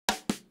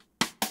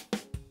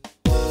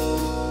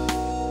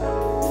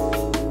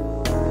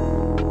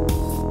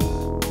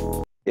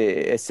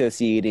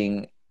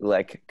associating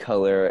like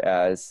color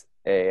as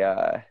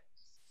a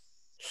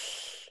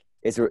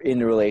is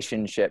in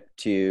relationship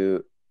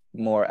to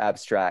more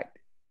abstract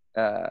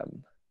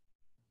um,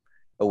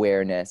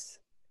 awareness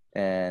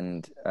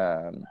and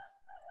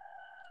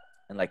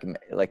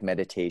like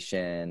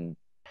meditation.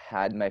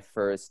 Had my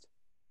first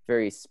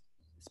very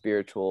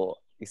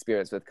spiritual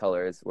experience with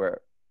colors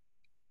where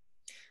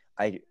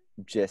I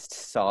just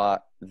saw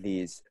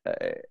these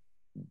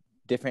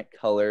different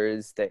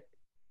colors that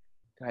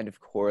kind of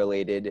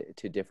correlated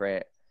to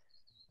different,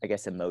 I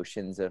guess,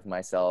 emotions of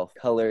myself.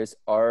 Colors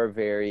are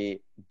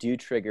do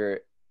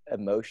trigger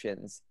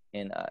emotions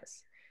in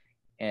us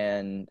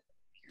and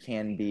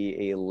can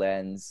be a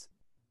lens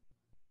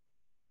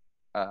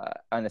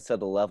on a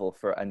subtle level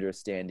for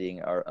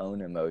understanding our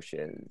own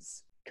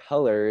emotions.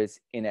 Colors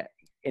in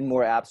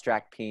more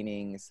abstract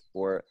paintings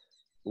or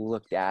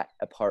looked at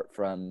apart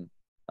from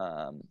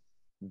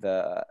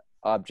the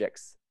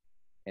objects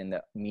and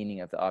the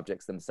meaning of the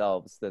objects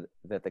themselves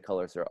that the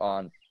colors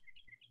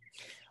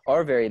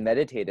are very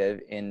meditative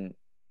and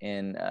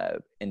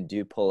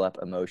do pull up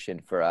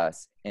emotion for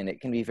us, and it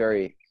can be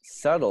very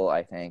subtle,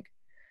 I think.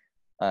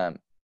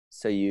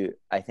 So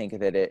I think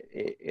that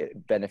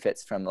it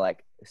benefits from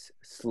like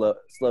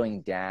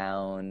slowing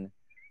down,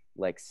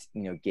 like,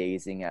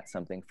 gazing at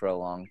something for a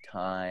long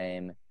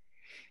time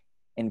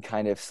and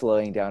kind of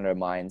slowing down our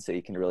minds so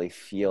you can really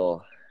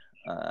feel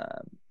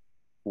um,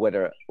 what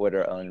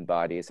our own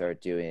bodies are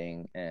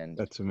doing. And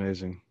That's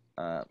amazing.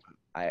 uh,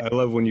 I I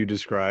love when you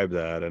describe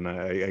that, and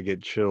I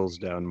get chills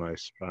down my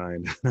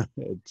spine.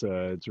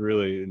 It's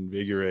really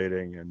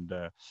invigorating, and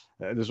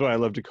that's why I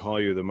love to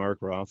call you the Mark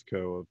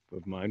Rothko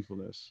of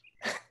mindfulness.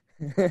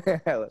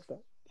 I love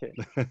that too.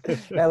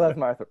 I love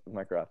Mark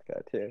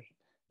Rothko too.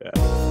 Yeah.